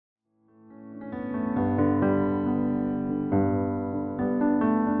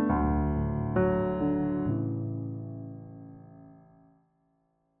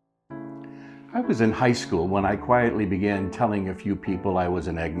was in high school when I quietly began telling a few people I was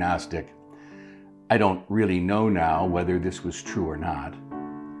an agnostic. I don't really know now whether this was true or not.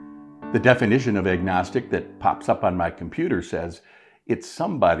 The definition of agnostic that pops up on my computer says it's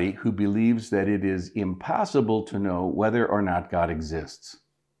somebody who believes that it is impossible to know whether or not God exists.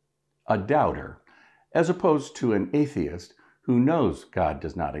 A doubter, as opposed to an atheist who knows God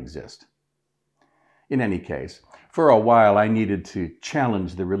does not exist. In any case, for a while I needed to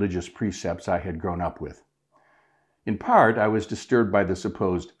challenge the religious precepts I had grown up with. In part, I was disturbed by the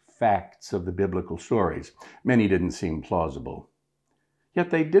supposed facts of the biblical stories. Many didn't seem plausible. Yet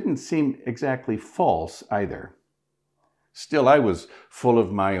they didn't seem exactly false either. Still, I was full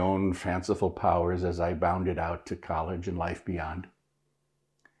of my own fanciful powers as I bounded out to college and life beyond.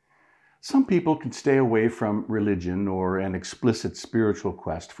 Some people can stay away from religion or an explicit spiritual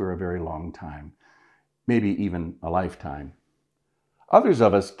quest for a very long time, maybe even a lifetime. Others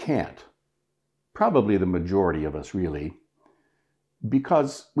of us can't, probably the majority of us really,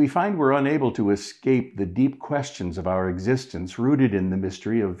 because we find we're unable to escape the deep questions of our existence rooted in the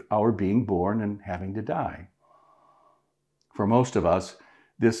mystery of our being born and having to die. For most of us,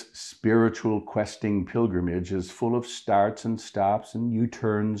 this spiritual questing pilgrimage is full of starts and stops and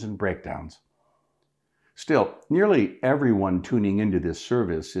U-turns and breakdowns. Still, nearly everyone tuning into this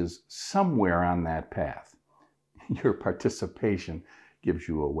service is somewhere on that path. Your participation gives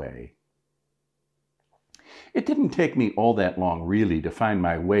you away. It didn't take me all that long, really, to find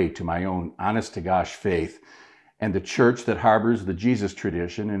my way to my own honest-to-gosh faith and the church that harbors the Jesus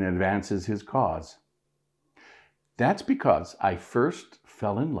tradition and advances his cause. That's because I first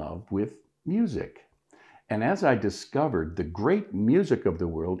fell in love with music. And as I discovered, the great music of the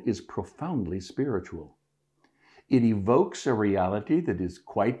world is profoundly spiritual. It evokes a reality that is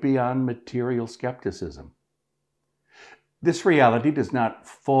quite beyond material skepticism. This reality does not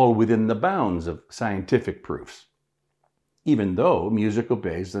fall within the bounds of scientific proofs, even though music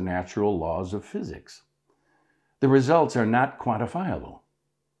obeys the natural laws of physics. The results are not quantifiable.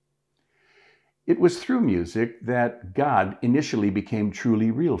 It was through music that God initially became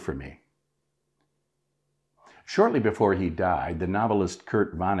truly real for me. Shortly before he died, the novelist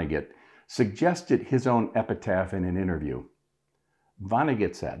Kurt Vonnegut suggested his own epitaph in an interview.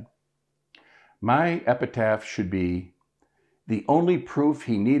 Vonnegut said, "My epitaph should be, 'The only proof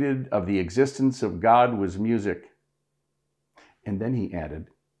he needed of the existence of God was music.'" And then he added,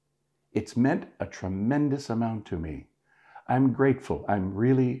 "It's meant a tremendous amount to me. I'm grateful. I'm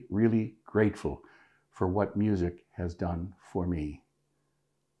really, really grateful for what music has done for me.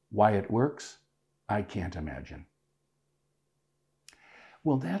 Why it works, I can't imagine."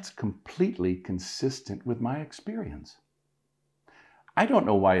 Well, that's completely consistent with my experience. I don't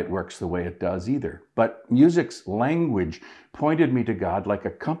know why it works the way it does either, but music's language pointed me to God like a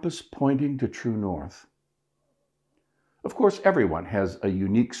compass pointing to true north. Of course, everyone has a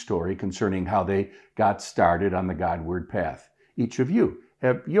unique story concerning how they got started on the Godward path. Each of you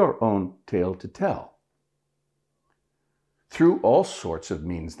have your own tale to tell. Through all sorts of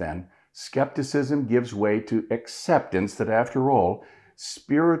means, then, skepticism gives way to acceptance that, after all,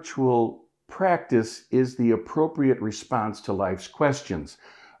 spiritual practice is the appropriate response to life's questions.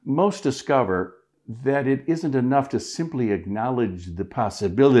 Most discover that it isn't enough to simply acknowledge the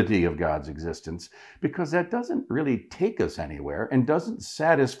possibility of God's existence, because that doesn't really take us anywhere and doesn't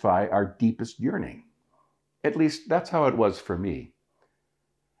satisfy our deepest yearning. At least that's how it was for me.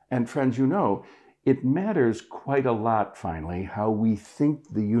 And friends, you know, it matters quite a lot, finally, how we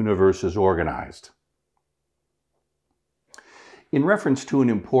think the universe is organized. In reference to an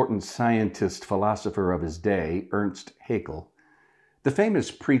important scientist philosopher of his day, Ernst Haeckel, the famous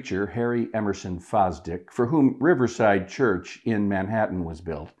preacher Harry Emerson Fosdick, for whom Riverside Church in Manhattan was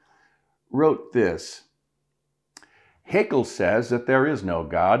built, wrote this: "Haeckel says that there is no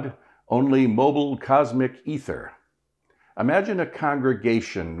God, only mobile cosmic ether. Imagine a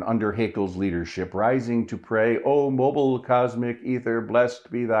congregation under Haeckel's leadership rising to pray, 'O mobile cosmic ether, blessed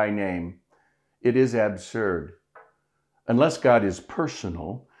be thy name.' It is absurd. Unless God is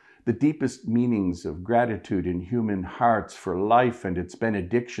personal, the deepest meanings of gratitude in human hearts for life and its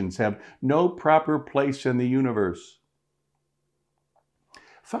benedictions have no proper place in the universe."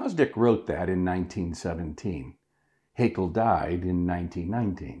 Fosdick wrote that in 1917. Haeckel died in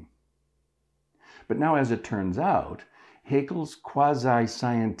 1919. But now, as it turns out, Haeckel's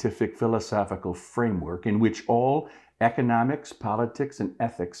quasi-scientific philosophical framework, in which all economics, politics, and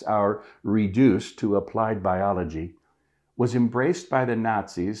ethics are reduced to applied biology, was embraced by the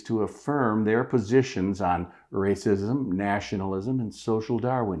Nazis to affirm their positions on racism, nationalism, and social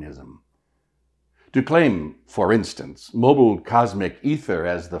Darwinism. To claim, for instance, mobile cosmic ether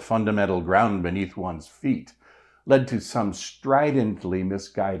as the fundamental ground beneath one's feet led to some stridently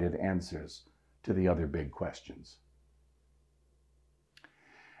misguided answers to the other big questions.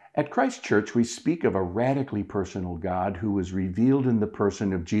 At Christ Church, we speak of a radically personal God who was revealed in the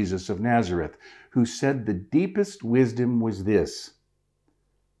person of Jesus of Nazareth, who said the deepest wisdom was this: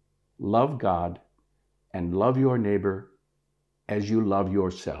 love God and love your neighbor as you love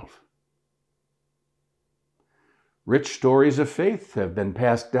yourself. Rich stories of faith have been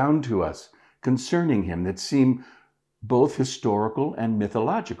passed down to us concerning him that seem both historical and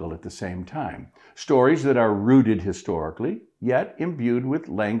mythological at the same time. Stories that are rooted historically, yet imbued with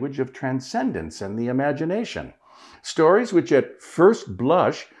language of transcendence and the imagination. Stories which at first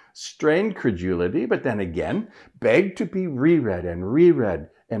blush strain credulity, but then again beg to be reread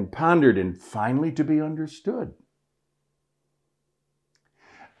and pondered and finally to be understood.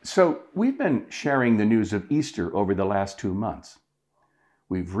 So we've been sharing the news of Easter over the last 2 months.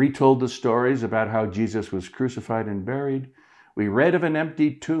 We've retold the stories about how Jesus was crucified and buried. We read of an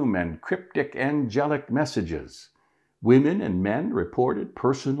empty tomb and cryptic angelic messages. Women and men reported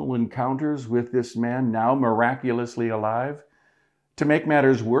personal encounters with this man now miraculously alive. To make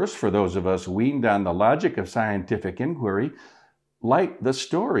matters worse for those of us weaned on the logic of scientific inquiry, the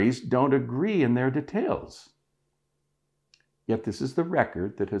stories don't agree in their details. Yet this is the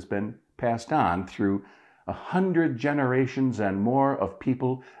record that has been passed on through 100 generations and more of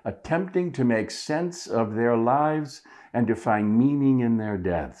people attempting to make sense of their lives and to find meaning in their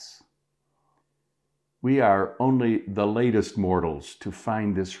deaths. We are only the latest mortals to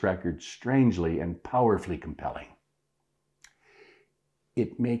find this record strangely and powerfully compelling.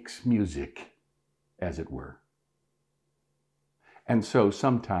 It makes music, as it were. And so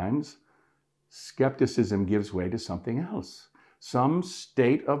sometimes skepticism gives way to something else. Some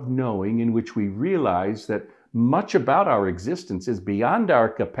state of knowing in which we realize that much about our existence is beyond our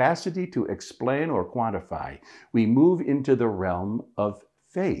capacity to explain or quantify. We move into the realm of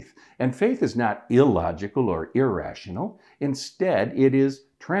faith. And faith is not illogical or irrational. Instead, it is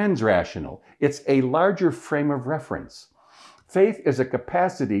transrational. It's a larger frame of reference. Faith is a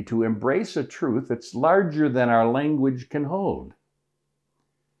capacity to embrace a truth that's larger than our language can hold.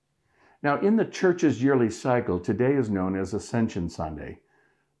 Now, in the church's yearly cycle, today is known as Ascension Sunday,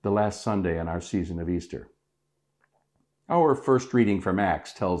 the last Sunday in our season of Easter. Our first reading from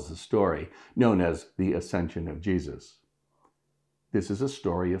Acts tells the story known as the Ascension of Jesus. This is a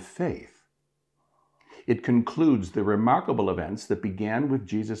story of faith. It concludes the remarkable events that began with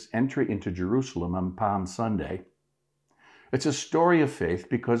Jesus' entry into Jerusalem on Palm Sunday. It's a story of faith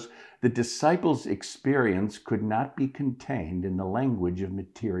because the disciples' experience could not be contained in the language of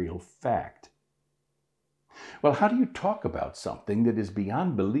material fact. Well, how do you talk about something that is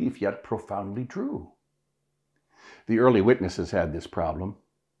beyond belief yet profoundly true? The early witnesses had this problem.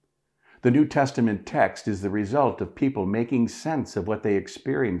 The New Testament text is the result of people making sense of what they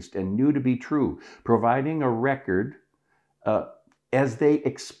experienced and knew to be true, providing a record as they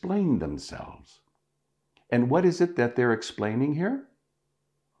explained themselves. And what is it that they're explaining here?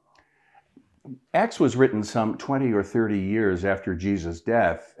 Acts was written some 20 or 30 years after Jesus'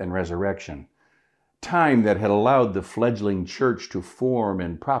 death and resurrection, time that had allowed the fledgling church to form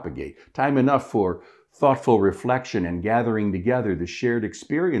and propagate, time enough for thoughtful reflection and gathering together the shared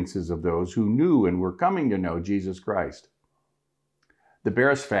experiences of those who knew and were coming to know Jesus Christ. The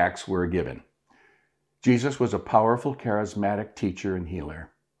barest facts were given. Jesus was a powerful, charismatic teacher and healer.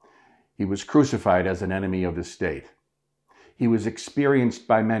 He was crucified as an enemy of the state. He was experienced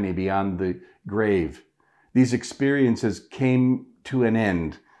by many beyond the grave. These experiences came to an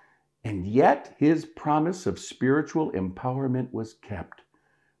end, and yet his promise of spiritual empowerment was kept.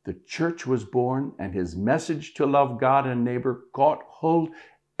 The church was born, and his message to love God and neighbor caught hold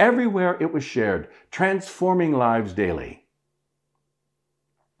everywhere it was shared, transforming lives daily.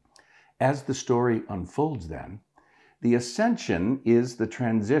 As the story unfolds then, the ascension is the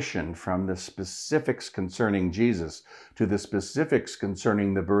transition from the specifics concerning Jesus to the specifics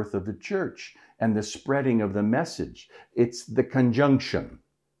concerning the birth of the church and the spreading of the message. It's the conjunction.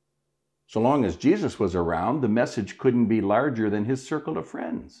 So long as Jesus was around, the message couldn't be larger than his circle of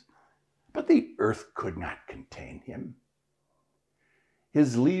friends. But the earth could not contain him.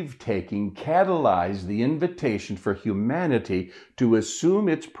 His leave-taking catalyzed the invitation for humanity to assume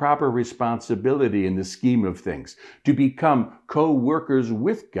its proper responsibility in the scheme of things, to become co-workers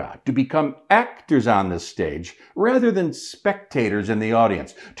with God, to become actors on the stage rather than spectators in the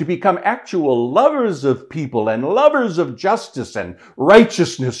audience, to become actual lovers of people and lovers of justice and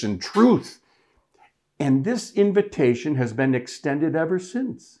righteousness and truth. And this invitation has been extended ever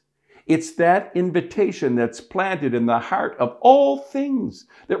since. It's that invitation that's planted in the heart of all things,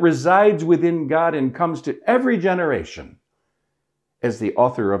 that resides within God and comes to every generation. As the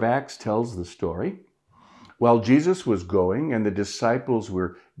author of Acts tells the story, while Jesus was going and the disciples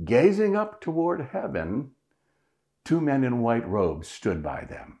were gazing up toward heaven, two men in white robes stood by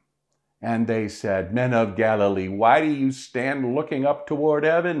them. And they said, "Men of Galilee, why do you stand looking up toward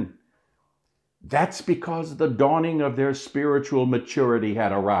heaven?" That's because the dawning of their spiritual maturity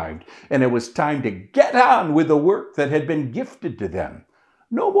had arrived, and it was time to get on with the work that had been gifted to them.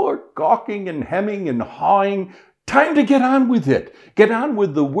 No more gawking and hemming and hawing. Time to get on with it. Get on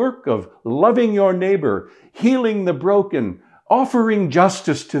with the work of loving your neighbor, healing the broken, offering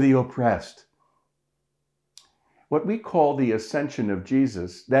justice to the oppressed. What we call the ascension of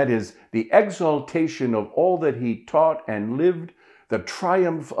Jesus, that is, the exaltation of all that he taught and lived, the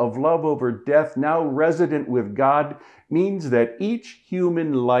triumph of love over death, now resident with God, means that each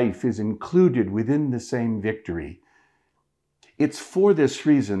human life is included within the same victory. It's for this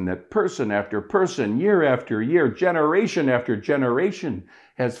reason that person after person, year after year, generation after generation,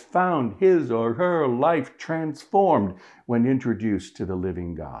 has found his or her life transformed when introduced to the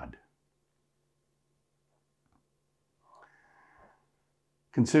living God.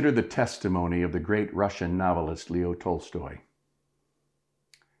 Consider the testimony of the great Russian novelist Leo Tolstoy.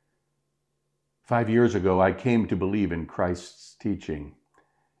 5 years ago, I came to believe in Christ's teaching,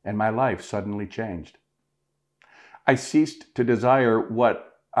 and my life suddenly changed. I ceased to desire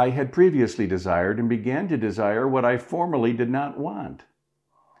what I had previously desired and began to desire what I formerly did not want.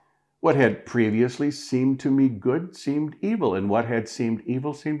 What had previously seemed to me good seemed evil, and what had seemed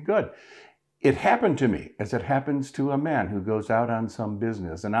evil seemed good. It happened to me as it happens to a man who goes out on some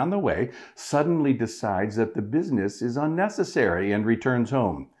business and on the way suddenly decides that the business is unnecessary and returns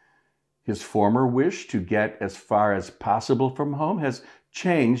home. His former wish to get as far as possible from home has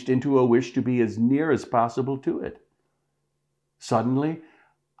changed into a wish to be as near as possible to it. Suddenly,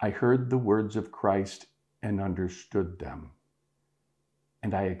 I heard the words of Christ and understood them.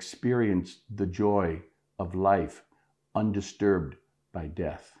 And I experienced the joy of life undisturbed by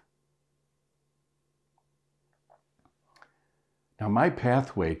death. Now, my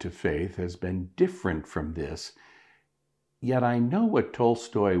pathway to faith has been different from this, yet I know what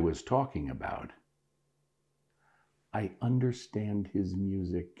Tolstoy was talking about. I understand his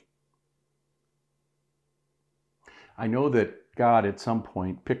music. I know that God at some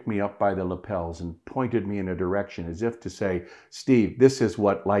point picked me up by the lapels and pointed me in a direction as if to say, "Steve, this is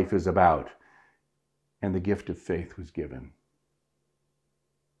what life is about." And the gift of faith was given.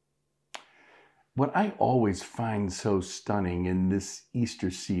 What I always find so stunning in this Easter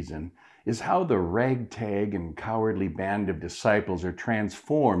season is how the ragtag and cowardly band of disciples are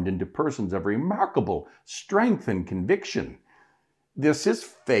transformed into persons of remarkable strength and conviction. This is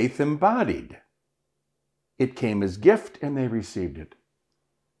faith embodied. It came as gift and they received it.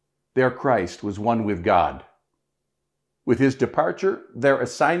 Their Christ was one with God. With his departure, their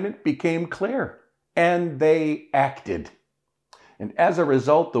assignment became clear, and they acted. And as a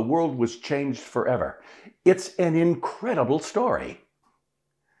result, the world was changed forever. It's an incredible story.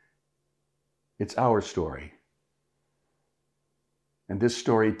 It's our story. And this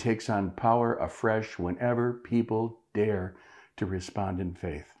story takes on power afresh whenever people dare to respond in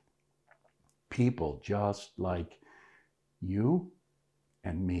faith. People just like you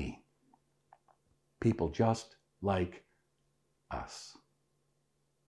and me. People just like us.